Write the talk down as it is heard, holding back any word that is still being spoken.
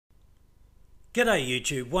G'day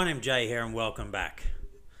YouTube, 1MJ here and welcome back.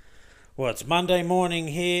 Well, it's Monday morning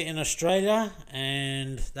here in Australia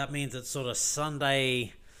and that means it's sort of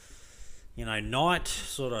Sunday, night,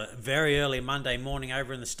 sort of very early Monday morning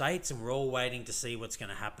over in the States, and we're all waiting to see what's going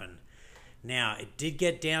to happen. Now, it did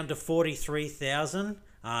get down to 43,000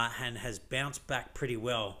 and has bounced back pretty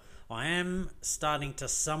well. I am starting to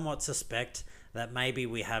somewhat suspect that maybe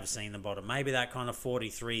we have seen the bottom. Maybe that kind of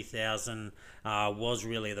 43,000 was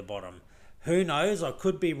really the bottom. Who knows? I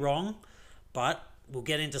could be wrong, but we'll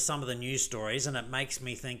get into some of the news stories, and it makes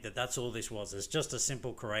me think that that's all this was. It's just a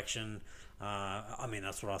simple correction.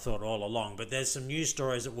 That's what I thought all along, but there's some news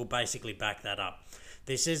stories that will basically back that up.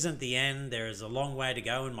 This isn't the end. There is a long way to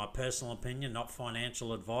go, in my personal opinion, not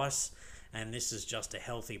financial advice, and this is just a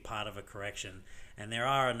healthy part of a correction. And there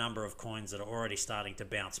are a number of coins that are already starting to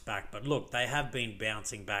bounce back, but look, they have been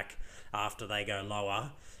bouncing back after they go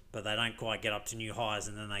lower, but they don't quite get up to new highs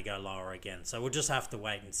and then they go lower again. So we'll just have to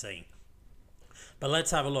wait and see. But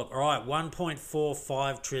let's have a look. All right,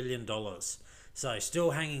 $1.45 trillion. So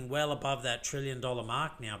still hanging well above that $1 trillion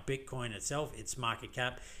mark. Now, Bitcoin itself, its market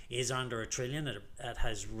cap is under $1 trillion. It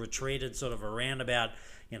has retreated sort of around about,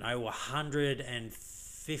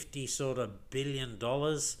 150 sort of billion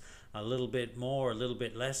dollars, a little bit more, a little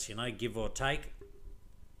bit less, give or take.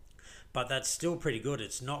 But that's still pretty good.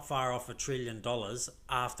 It's not far off $1 trillion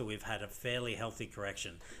after we've had a fairly healthy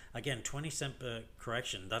correction. Again, 20% per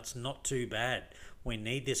correction, that's not too bad. We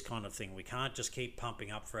need this kind of thing. We can't just keep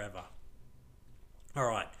pumping up forever. All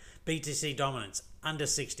right, BTC dominance under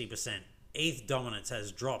 60%. ETH dominance has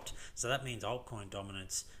dropped, so that means altcoin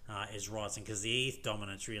dominance is rising, because the ETH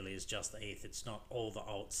dominance really is just the ETH. It's not all the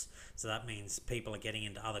alts, so that means people are getting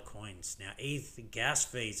into other coins. Now, ETH gas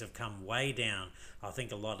fees have come way down. I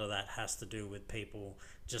think a lot of that has to do with people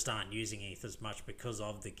just aren't using ETH as much because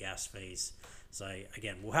of the gas fees. So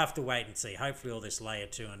again, we'll have to wait and see. Hopefully all this layer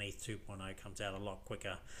 2 and ETH 2.0 comes out a lot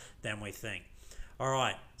quicker than we think. All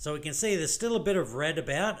right, so we can see there's still a bit of red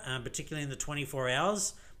about, particularly in the 24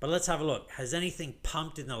 hours. But let's have a look. Has anything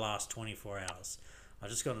pumped in the last 24 hours? I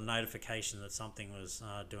just got a notification that something was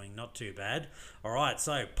doing not too bad. All right,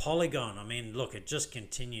 so Polygon. Look, it just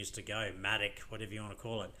continues to go. Matic, whatever you want to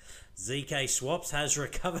call it. ZK Swaps has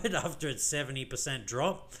recovered after its 70%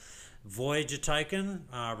 drop. Voyager token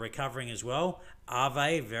recovering as well.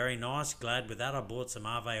 Aave, very nice. Glad with that. I bought some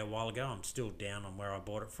Aave a while ago. I'm still down on where I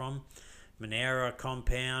bought it from. Monero,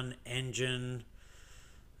 Compound, Engine.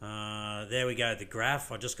 There we go, the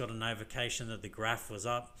graph. I just got a notification that the graph was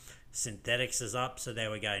up. Synthetics is up, so there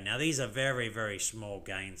we go. Now, these are very, very small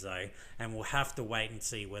gains, though, and we'll have to wait and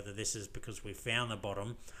see whether this is because we found the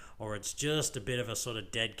bottom or it's just a bit of a sort of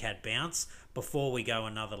dead cat bounce before we go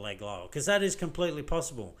another leg lower, because that is completely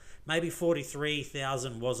possible. Maybe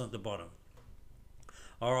 43,000 wasn't the bottom.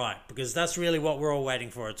 All right, because that's really what we're all waiting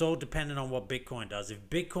for. It's all dependent on what Bitcoin does. If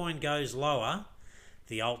Bitcoin goes lower,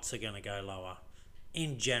 the alts are going to go lower.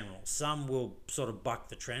 In general, some will sort of buck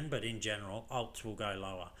the trend, but in general, alts will go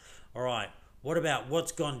lower. All right, what about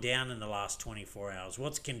what's gone down in the last 24 hours?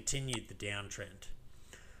 What's continued the downtrend?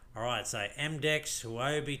 All right, so MDEX,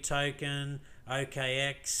 Huobi token,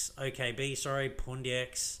 OKB,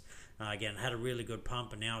 Pundex, again, had a really good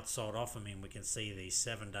pump, and now it's sold off. We can see these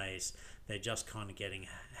 7 days, they're just kind of getting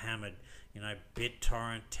hammered.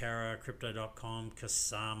 BitTorrent, Terra, Crypto.com,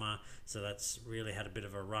 Kasama. So that's really had a bit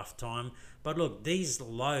of a rough time. But look, these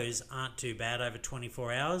lows aren't too bad over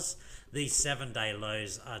 24 hours. These 7-day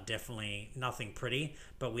lows are definitely nothing pretty.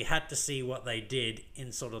 But we had to see what they did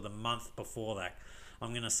in sort of the month before that.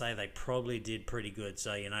 I'm going to say they probably did pretty good.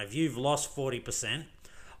 So, if you've lost 40%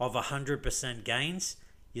 of 100% gains,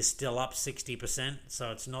 you're still up 60%.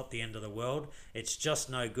 So it's not the end of the world. It's just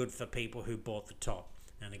no good for people who bought the top.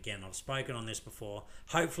 And again, I've spoken on this before.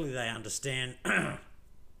 Hopefully they understand,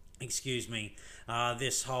 excuse me,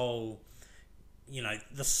 this whole,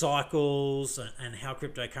 the cycles and how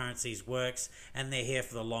cryptocurrencies works. And they're here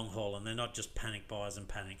for the long haul. And they're not just panic buyers and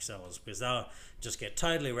panic sellers, because they'll just get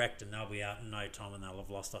totally wrecked and they'll be out in no time and they'll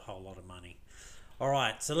have lost a whole lot of money. All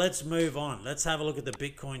right, so let's move on. Let's have a look at the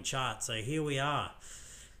Bitcoin chart. So here we are.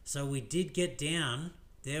 So we did get down.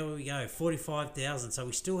 There we go, 45,000. So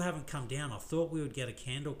we still haven't come down. I thought we would get a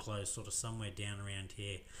candle close sort of somewhere down around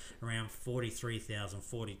here, around 43,000,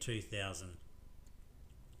 42,000.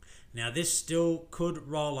 Now this still could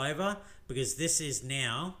roll over, because this is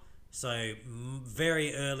now, so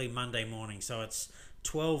very early Monday morning. So it's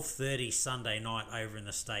 12:30 Sunday night over in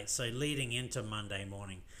the States. So leading into Monday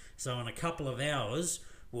morning. So in a couple of hours,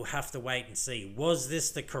 we'll have to wait and see. Was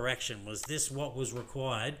this the correction? Was this what was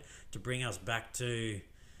required to bring us back to,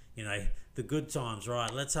 the good times?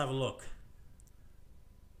 Right, let's have a look.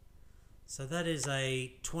 So that is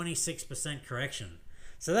a 26% correction.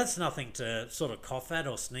 So that's nothing to sort of cough at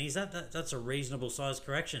or sneeze at. That's a reasonable size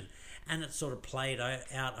correction. And it sort of played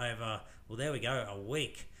out over, well, there we go, a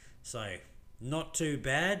week. So not too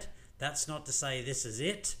bad. That's not to say this is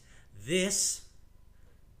it. This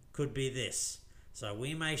could be this. So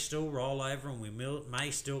we may still roll over and we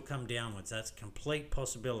may still come downwards. That's a complete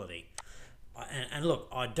possibility. And look,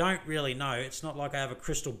 I don't really know. It's not like I have a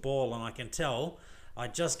crystal ball and I can tell. I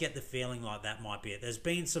just get the feeling like that might be it. There's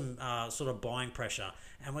been some sort of buying pressure,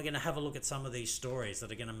 and we're going to have a look at some of these stories that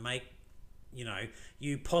are going to make,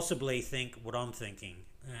 you possibly think what I'm thinking.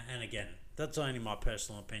 And again, that's only my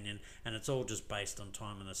personal opinion, and it's all just based on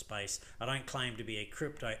time and the space. I don't claim to be a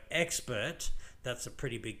crypto expert. That's a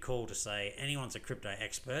pretty big call to say anyone's a crypto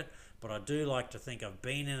expert, but I do like to think I've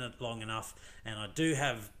been in it long enough, and I do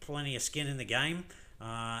have plenty of skin in the game.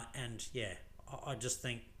 And yeah, I just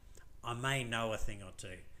think I may know a thing or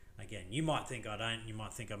two. Again, you might think I don't, you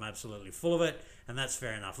might think I'm absolutely full of it, and that's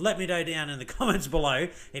fair enough. Let me know down in the comments below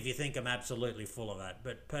if you think I'm absolutely full of that.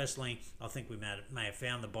 But personally, I think we may have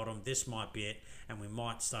found the bottom. This might be it, and we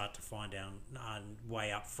might start to find our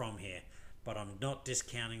way up from here. But I'm not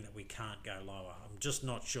discounting that we can't go lower. I'm just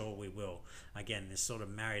not sure we will. Again, this sort of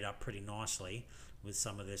married up pretty nicely with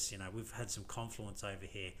some of this. We've had some confluence over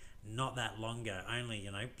here not that long ago. Only,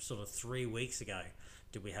 sort of 3 weeks ago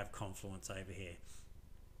did we have confluence over here.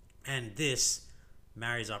 And this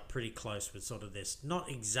marries up pretty close with sort of this.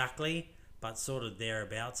 Not exactly, but sort of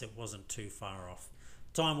thereabouts. It wasn't too far off.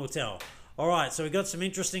 Time will tell. All right, so we got some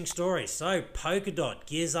interesting stories. So Polkadot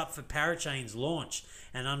gears up for Parachains launch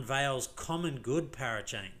and unveils common good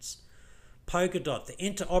parachains. Polkadot, the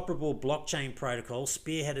interoperable blockchain protocol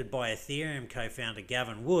spearheaded by Ethereum co-founder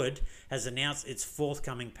Gavin Wood, has announced its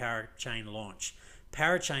forthcoming parachain launch.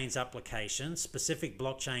 Parachains applications, specific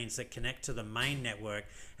blockchains that connect to the main network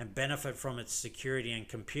and benefit from its security and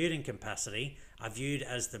computing capacity, are viewed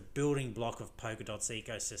as the building block of Polkadot's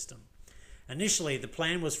ecosystem. Initially, the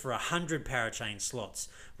plan was for 100 parachain slots,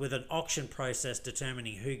 with an auction process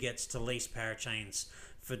determining who gets to lease parachains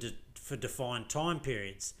for defined time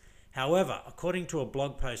periods. However, according to a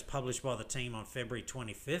blog post published by the team on February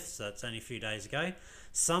 25th, so that's only a few days ago,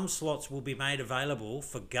 some slots will be made available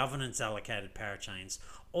for governance-allocated parachains,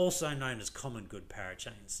 also known as common good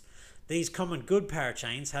parachains. These common good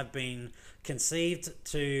parachains have been conceived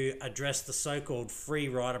to address the so-called free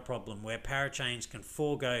rider problem, where parachains can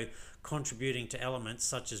forego contributing to elements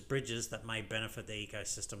such as bridges that may benefit the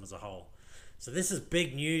ecosystem as a whole. So this is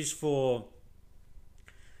big news for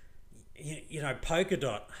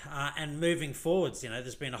Polkadot, and moving forwards.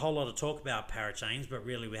 There's been a whole lot of talk about parachains, but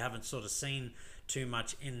really we haven't sort of seen too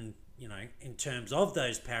much in terms of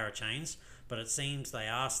those parachains, but it seems they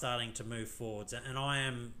are starting to move forwards, and I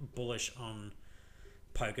am bullish on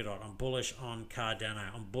Polkadot. I'm bullish on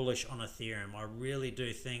Cardano. I'm bullish on Ethereum. I really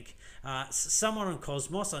do think someone on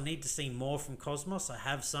Cosmos. I need to see more from Cosmos. I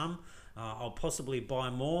have some. I'll possibly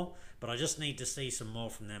buy more, but I just need to see some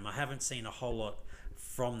more from them. I haven't seen a whole lot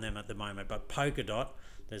from them at the moment, but Polkadot,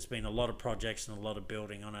 there's been a lot of projects and a lot of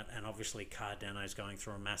building on it, and obviously Cardano is going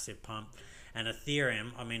through a massive pump. And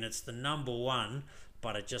Ethereum, I mean, it's the number one,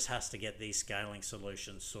 but it just has to get these scaling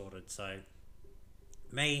solutions sorted. So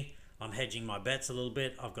I'm hedging my bets a little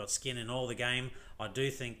bit. I've got skin in all the game. I do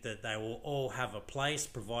think that they will all have a place,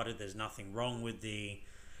 provided there's nothing wrong with the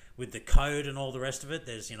code and all the rest of it.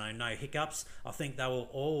 There's no hiccups. I think they will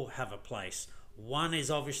all have a place. One is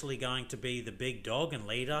obviously going to be the big dog and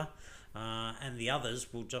leader, and the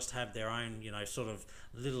others will just have their own sort of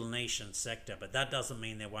little niche and sector. But that doesn't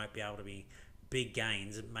mean there won't be able to be big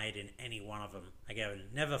gains made in any one of them. Again,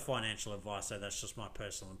 never financial advice, so that's just my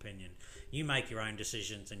personal opinion. You make your own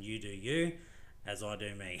decisions and you do you, as I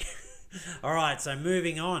do me. All right, so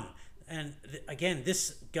moving on. And again,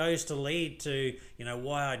 this goes to lead to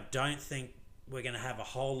why I don't think we're going to have a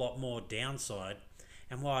whole lot more downside,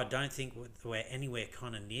 and why I don't think we're anywhere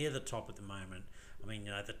kind of near the top at the moment. I mean,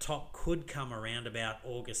 the top could come around about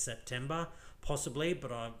August, September, possibly,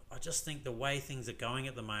 but I just think the way things are going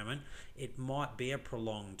at the moment, it might be a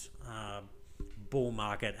prolonged bull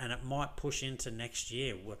market, and it might push into next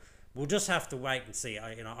year. We'll just have to wait and see.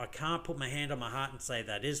 I can't put my hand on my heart and say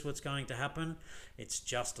that is what's going to happen. It's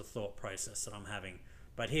just a thought process that I'm having.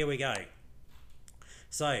 But here we go.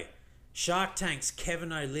 So, Shark Tank's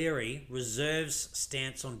Kevin O'Leary reserves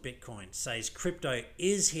stance on Bitcoin, says crypto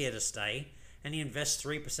is here to stay, and he invests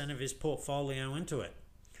 3% of his portfolio into it.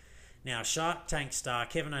 Now, Shark Tank star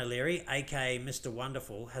Kevin O'Leary, aka Mr.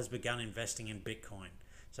 Wonderful, has begun investing in Bitcoin.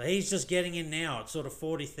 So he's just getting in now at sort of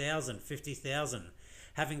 40,000, 50,000.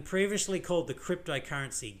 Having previously called the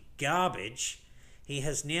cryptocurrency garbage, he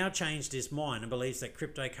has now changed his mind and believes that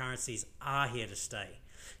cryptocurrencies are here to stay.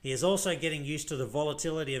 He is also getting used to the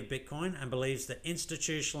volatility of Bitcoin and believes that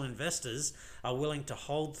institutional investors are willing to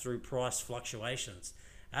hold through price fluctuations.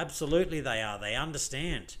 Absolutely they are. They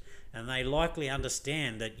understand. And they likely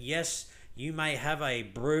understand that, yes, you may have a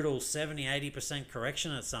brutal 70-80%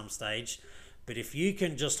 correction at some stage, but if you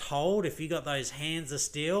can just hold, if you got those hands of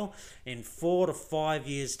steel, in 4 to 5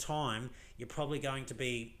 years' time, you're probably going to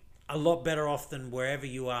be a lot better off than wherever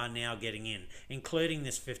you are now getting in, including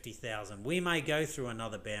this 50,000. We may go through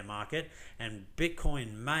another bear market and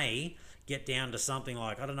Bitcoin may get down to something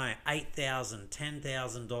like, I don't know, $8,000,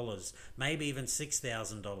 $10,000, maybe even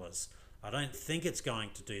 $6,000. I don't think it's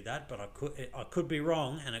going to do that, but I could be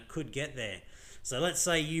wrong and it could get there. So let's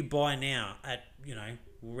say you buy now at, we'll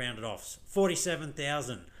round it off,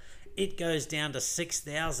 47,000. It goes down to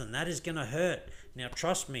 6,000. That is going to hurt. Now,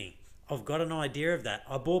 trust me, I've got an idea of that.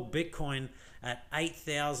 I bought Bitcoin at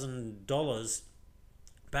 $8,000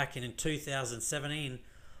 back in 2017.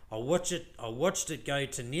 I watched it go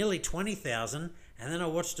to nearly 20,000, and then I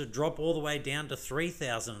watched it drop all the way down to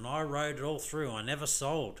 3,000, and I rode it all through. I never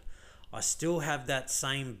sold. I still have that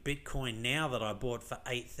same Bitcoin now that I bought for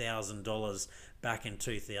 $8,000 back in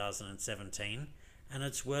 2017, and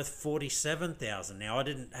it's worth 47,000. Now, I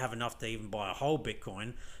didn't have enough to even buy a whole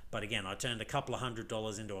Bitcoin, but again, I turned a couple of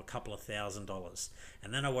 $100 into a couple of $1,000.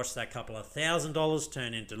 And then I watched that couple of $1,000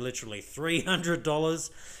 turn into literally $300,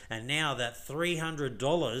 and now that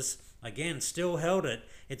 $300, again, still held it.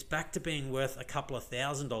 It's back to being worth a couple of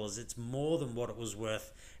 $1,000. It's more than what it was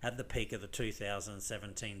worth at the peak of the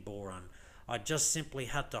 2017 bull run. I just simply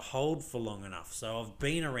had to hold for long enough. So I've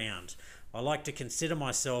been around. I like to consider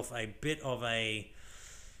myself a bit of a,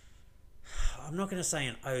 I'm not going to say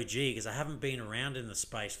an OG because I haven't been around in the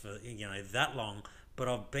space for that long, but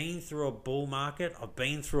I've been through a bull market, I've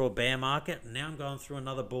been through a bear market, and now I'm going through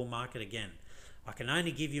another bull market again. I can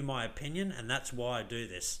only give you my opinion, and that's why I do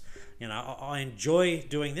this. I enjoy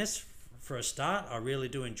doing this for a start. I really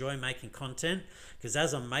do enjoy making content because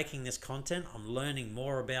as I'm making this content, I'm learning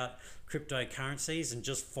more about cryptocurrencies and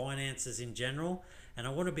just finances in general, and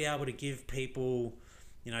I want to be able to give people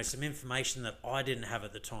some information that I didn't have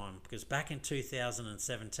at the time, because back in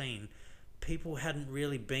 2017 people hadn't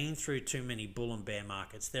really been through too many bull and bear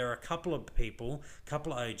markets. There are a couple of people, a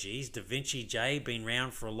couple of OGs. Da Vinci J, been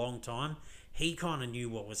around for a long time. He kind of knew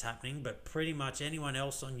what was happening, but pretty much anyone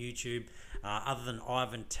else on YouTube, other than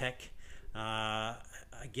Ivan Tech,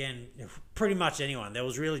 again, pretty much anyone. There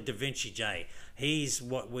was really Da Vinci J. He's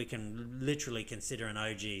what we can literally consider an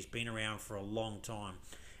OG. He's been around for a long time.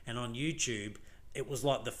 And on YouTube, it was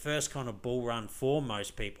like the first kind of bull run for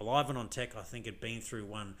most people. Ivan on Tech, I think, had been through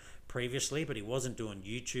one previously, but he wasn't doing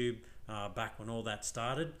YouTube back when all that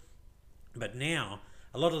started. But now,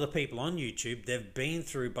 a lot of the people on YouTube, they've been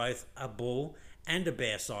through both a bull and a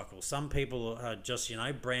bear cycle. Some people are just,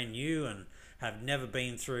 brand new and have never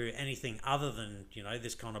been through anything other than,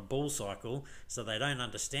 this kind of bull cycle, so they don't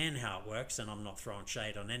understand how it works. And I'm not throwing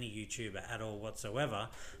shade on any YouTuber at all whatsoever,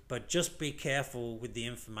 but just be careful with the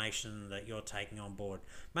information that you're taking on board.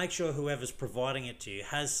 Make sure whoever's providing it to you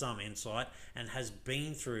has some insight and has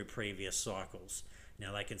been through previous cycles.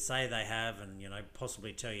 Now, they can say they have and,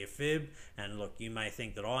 possibly tell you a fib, and look, you may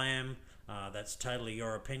think that I am. That's totally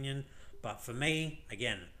your opinion. But for me,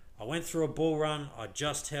 again, I went through a bull run. I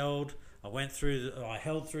just held. I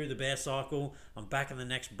held through the bear cycle. I'm back in the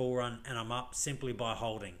next bull run, and I'm up simply by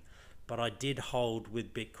holding. But I did hold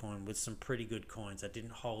with Bitcoin, with some pretty good coins. I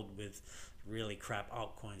didn't hold with really crap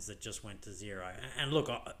altcoins that just went to zero. And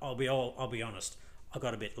look, I'll be honest. I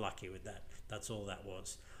got a bit lucky with that. That's all that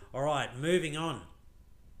was. All right, moving on.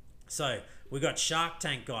 So we got Shark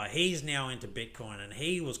Tank guy. He's now into Bitcoin, and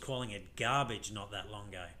he was calling it garbage not that long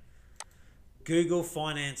ago. Google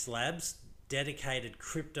Finance Labs dedicated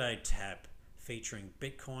Crypto Tab featuring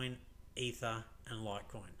Bitcoin, Ether, and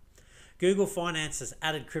Litecoin. Google Finance has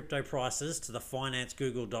added crypto prices to the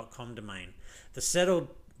financegoogle.com domain.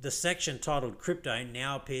 The section titled Crypto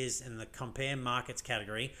now appears in the Compare Markets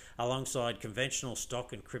category alongside conventional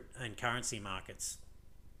stock and currency markets.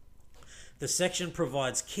 The section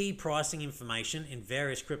provides key pricing information in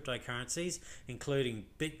various cryptocurrencies, including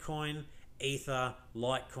Bitcoin, Ether,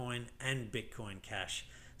 Litecoin, and Bitcoin Cash.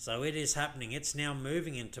 So it is happening. It's now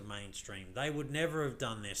moving into mainstream. They would never have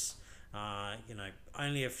done this,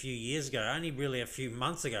 only a few years ago, only really a few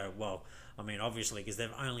months ago. Well, I mean, obviously, because they've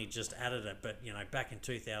only just added it. But, back in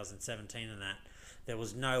 2017 and that, there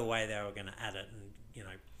was no way they were going to add it. And,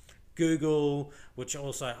 Google, which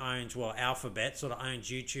also owns, Alphabet, sort of owns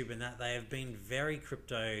YouTube and that, they have been very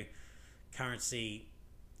cryptocurrency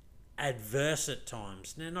adverse at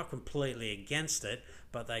times. They're not completely against it,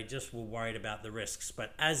 but they just were worried about the risks.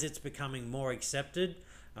 But as it's becoming more accepted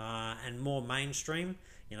and more mainstream,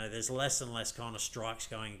 there's less and less kind of strikes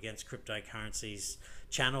going against cryptocurrencies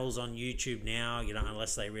channels on YouTube now,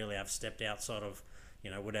 unless they really have stepped outside of,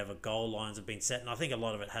 whatever goal lines have been set. And I think a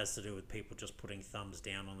lot of it has to do with people just putting thumbs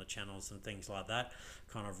down on the channels and things like that,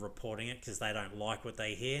 kind of reporting it because they don't like what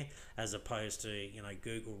they hear, as opposed to,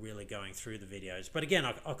 Google really going through the videos. But again,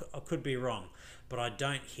 I could be wrong, but I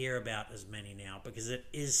don't hear about as many now because it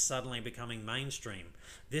is suddenly becoming mainstream.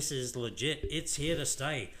 This is legit. It's here to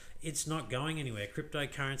stay. It's not going anywhere.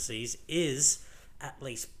 Cryptocurrencies is at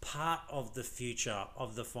least part of the future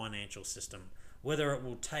of the financial system. Whether it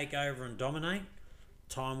will take over and dominate,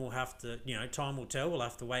 time will tell. We'll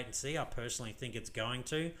have to wait and see. I personally think it's going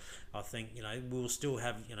to. I think, we'll still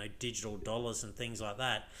have, digital dollars and things like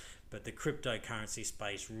that, but the cryptocurrency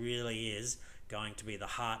space really is going to be the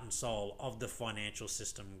heart and soul of the financial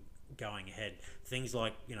system going ahead. Things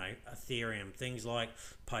like, Ethereum, things like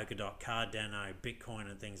Polkadot, Cardano,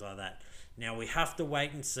 Bitcoin and things like that. Now we have to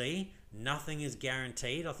wait and see. Nothing is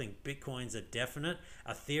guaranteed. I think Bitcoin's a definite.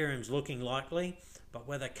 Ethereum's looking likely. But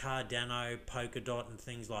whether Cardano, Polkadot and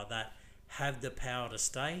things like that have the power to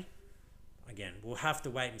stay, again, we'll have to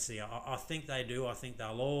wait and see. I think they do. I think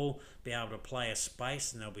they'll all be able to play a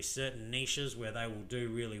space, and there'll be certain niches where they will do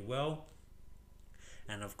really well.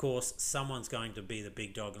 And of course, someone's going to be the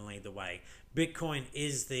big dog and lead the way. Bitcoin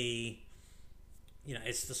is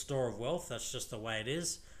it's the store of wealth. That's just the way it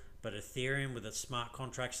is. But Ethereum with its smart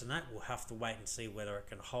contracts and that, we'll have to wait and see whether it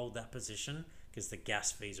can hold that position, because the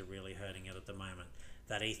gas fees are really hurting it at the moment.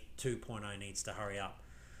 That ETH 2.0 needs to hurry up.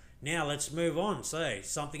 Now let's move on. So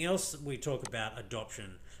something else we talk about,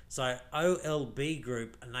 adoption. So OLB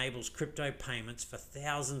Group enables crypto payments for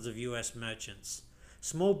thousands of US merchants.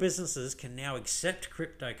 Small businesses can now accept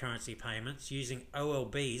cryptocurrency payments using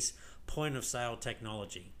OLB's point of sale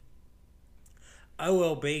technology.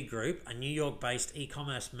 OLB Group, a New York-based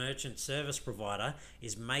e-commerce merchant service provider,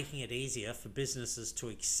 is making it easier for businesses to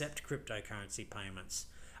accept cryptocurrency payments.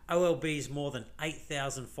 OLB's more than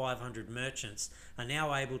 8,500 merchants are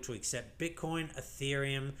now able to accept Bitcoin,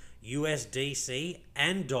 Ethereum, USDC,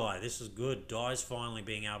 and DAI. This is good. DAI is finally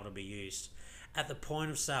being able to be used at the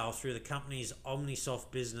point of sale through the company's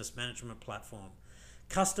Omnisoft business management platform.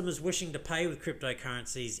 Customers wishing to pay with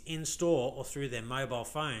cryptocurrencies in-store or through their mobile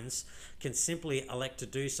phones can simply elect to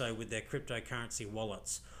do so with their cryptocurrency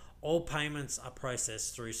wallets. All payments are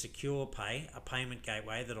processed through Secure Pay, a payment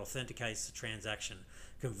gateway that authenticates the transaction,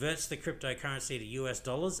 converts the cryptocurrency to US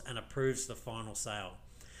dollars, and approves the final sale.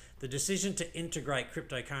 The decision to integrate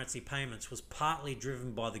cryptocurrency payments was partly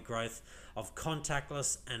driven by the growth of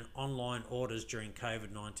contactless and online orders during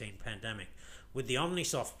COVID-19 pandemic, with the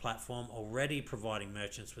Omnisoft platform already providing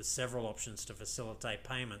merchants with several options to facilitate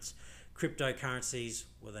payments. Cryptocurrencies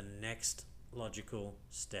were the next logical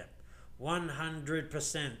step.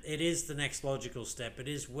 100%. It is the next logical step. It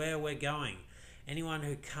is where we're going. Anyone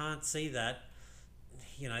who can't see that,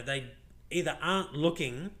 they either aren't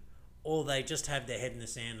looking or they just have their head in the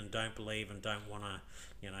sand and don't believe and don't want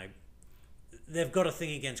to, they've got a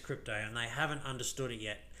thing against crypto and they haven't understood it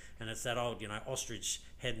yet. And it's that old, ostrich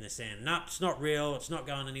head in the sand. No, it's not real. It's not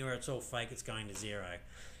going anywhere. It's all fake. It's going to zero.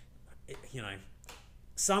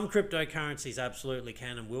 Some cryptocurrencies absolutely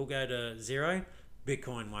can and will go to zero.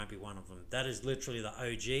 Bitcoin won't be one of them. That is literally the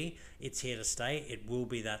OG. It's here to stay. It will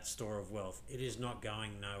be that store of wealth. It is not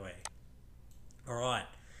going nowhere. All right.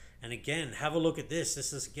 And again, have a look at this.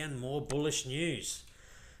 This is, again, more bullish news.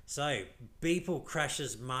 So, Beeple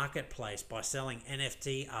crashes marketplace by selling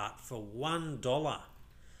NFT art for $1.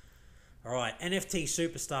 All right, NFT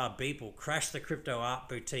superstar Beeple crashed the crypto art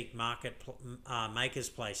boutique maker's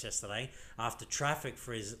place yesterday after traffic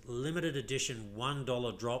for his limited edition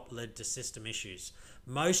 $1 drop led to system issues.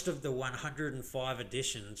 Most of the 105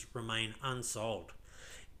 editions remain unsold.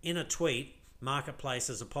 In a tweet,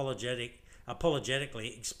 Marketplace's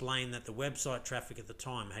apologetically explained that the website traffic at the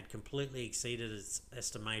time had completely exceeded its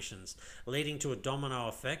estimations, leading to a domino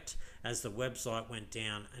effect as the website went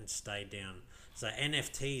down and stayed down. So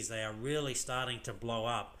NFTs, they are really starting to blow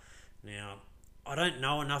up. Now, I don't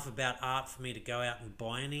know enough about art for me to go out and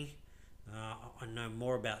buy any. I know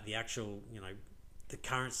more about the actual, the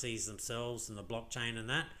currencies themselves and the blockchain and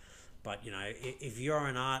that. But, if you're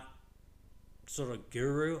an art sort of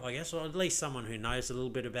guru, I guess, or at least someone who knows a little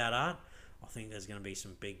bit about art, I think there's going to be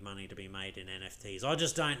some big money to be made in NFTs. I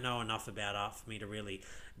just don't know enough about art for me to really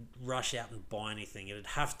rush out and buy anything. It'd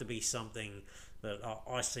have to be something that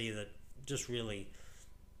I see that just really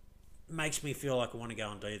makes me feel like I want to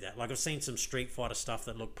go and do that. Like I've seen some Street Fighter stuff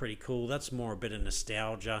that look pretty cool. That's more a bit of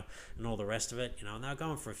nostalgia and all the rest of it, you know. And they're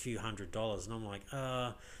going for a few $100s, and I'm like,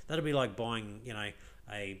 that'd be like buying, you know,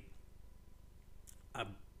 a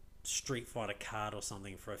Street Fighter card or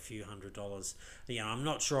something for a few $100s. You know, I'm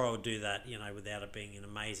not sure I would do that, you know, without it being an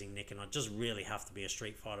amazing nick, and I just really have to be a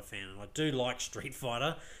Street Fighter fan. And I do like Street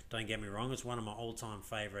Fighter, don't get me wrong, it's one of my all-time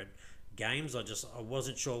favorite games. I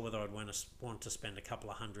wasn't sure whether I'd want to spend a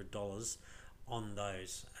couple of $100s on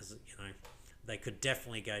those, as you know, they could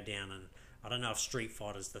definitely go down. And I don't know if Street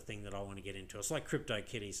Fighter's the thing that I want to get into. It's like Crypto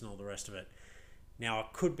Kitties and all the rest of it. Now, I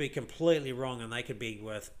could be completely wrong, and they could be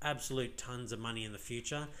worth absolute tons of money in the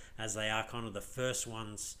future, as they are kind of the first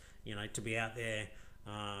ones, you know, to be out there.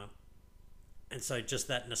 And so just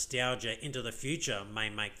that nostalgia into the future may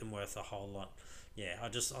make them worth a whole lot. Yeah, I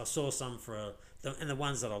saw some and the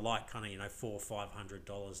ones that I like, kind of, you know, $400 or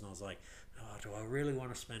 $500, and I was like, oh, do I really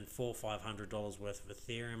want to spend $400 or $500 worth of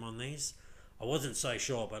Ethereum on these? I wasn't so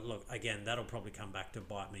sure, but look, again, that'll probably come back to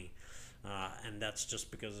bite me. And that's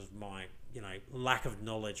just because of my, you know, lack of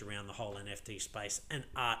knowledge around the whole NFT space and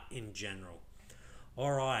art in general.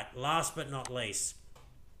 All right, last but not least,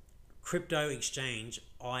 crypto exchange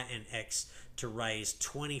INX to raise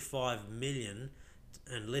 25 million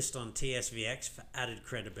and list on TSVX for added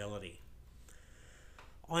credibility.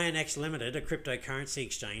 INX Limited, a cryptocurrency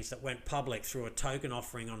exchange that went public through a token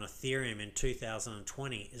offering on Ethereum in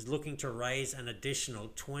 2020, is looking to raise an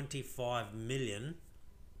additional 25 million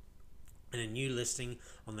and a new listing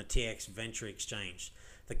on the TX Venture Exchange.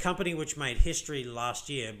 The company, which made history last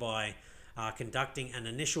year by conducting an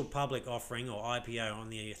initial public offering or IPO on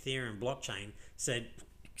the Ethereum blockchain, said,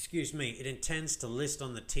 it intends to list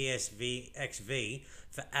on the TSVXV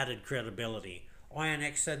for added credibility.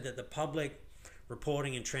 INX said that the public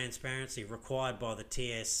reporting and transparency required by the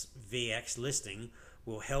TSVX listing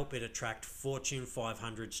will help it attract Fortune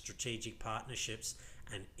 500 strategic partnerships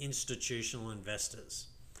and institutional investors.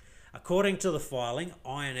 According to the filing,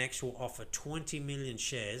 INX will offer 20 million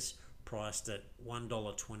shares priced at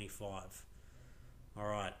 $1.25. All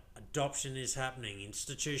right, adoption is happening.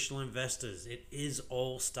 Institutional investors, it is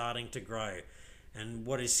all starting to grow. And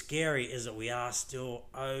what is scary is that we are still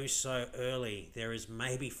so early. There is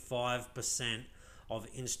maybe 5% of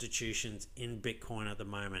institutions in Bitcoin at the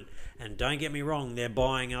moment. And don't get me wrong, they're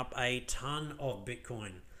buying up a ton of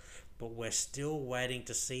Bitcoin. But we're still waiting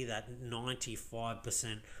to see that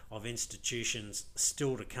 95% of institutions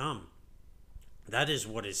still to come. That is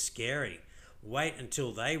what is scary. Wait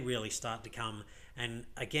until they really start to come. And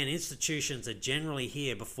again, institutions are generally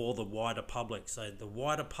here before the wider public. So the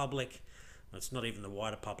wider public, it's not even the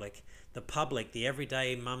wider public, the public, the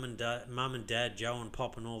everyday mum and dad, Joe and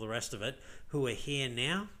Pop and all the rest of it, who are here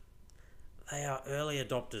now, they are early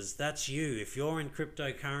adopters. That's you. If you're in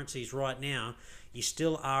cryptocurrencies right now, you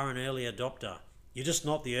still are an early adopter. You're just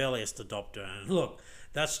not the earliest adopter. And look,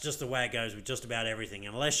 that's just the way it goes with just about everything.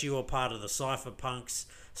 Unless you were part of the cyberpunks,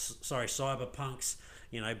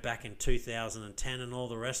 you know, back in 2010 and all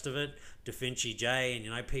the rest of it, Da Vinci J, and,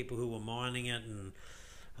 you know, people who were mining it, and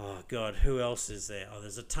oh God, who else is there? Oh,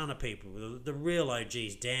 there's a ton of people. The real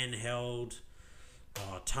OGs, Dan Held,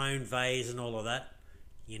 Tone Vase and all of that.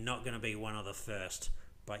 You're not going to be one of the first,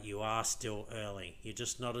 but you are still early. You're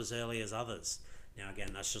just not as early as others. Now,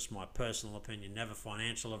 again, that's just my personal opinion, never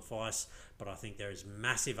financial advice, but I think there is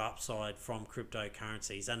massive upside from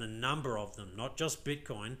cryptocurrencies, and a number of them, not just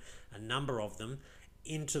Bitcoin, a number of them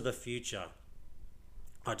into the future.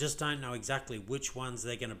 I just don't know exactly which ones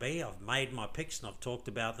they're going to be. I've made my picks and I've talked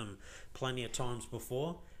about them plenty of times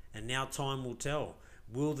before, and now time will tell.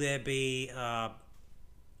 Will there be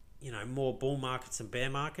more bull markets and bear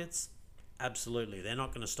markets? Absolutely. They're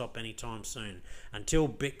not going to stop anytime soon. Until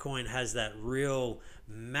Bitcoin has that real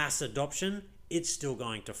mass adoption, it's still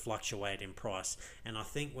going to fluctuate in price. And I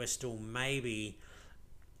think we're still maybe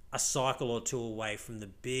a cycle or two away from the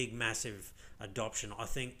big, massive adoption. I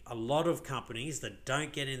think a lot of companies that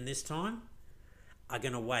don't get in this time are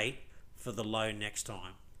going to wait for the low next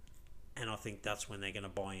time. And I think that's when they're going to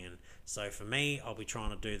buy in. So for me, I'll be trying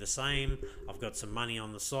to do the same. I've got some money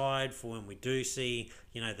on the side for when we do see,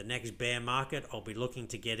 the next bear market. I'll be looking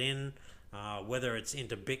to get in, whether it's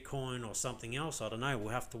into Bitcoin or something else. I don't know. We'll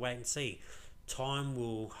have to wait and see. Time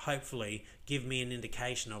will hopefully give me an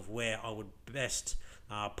indication of where I would best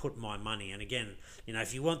put my money. And again,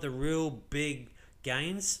 if you want the real big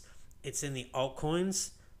gains, it's in the altcoins,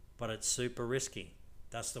 but it's super risky.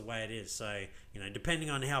 That's the way it is. So, depending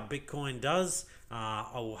on how Bitcoin does,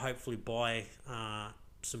 I will hopefully buy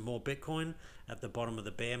some more Bitcoin at the bottom of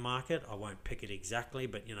the bear market. I won't pick it exactly,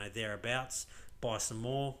 but, thereabouts. Buy some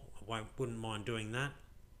more. I wouldn't mind doing that.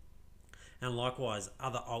 and likewise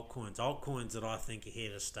other altcoins that I think are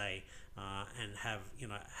here to stay and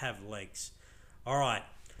have legs. All right,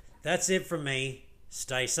 that's it from me.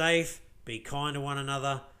 Stay safe, be kind to one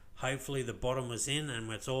another. Hopefully the bottom was in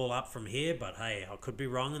and it's all up from here, but hey, I could be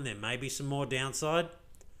wrong and there may be some more downside.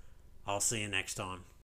 I'll see you next time.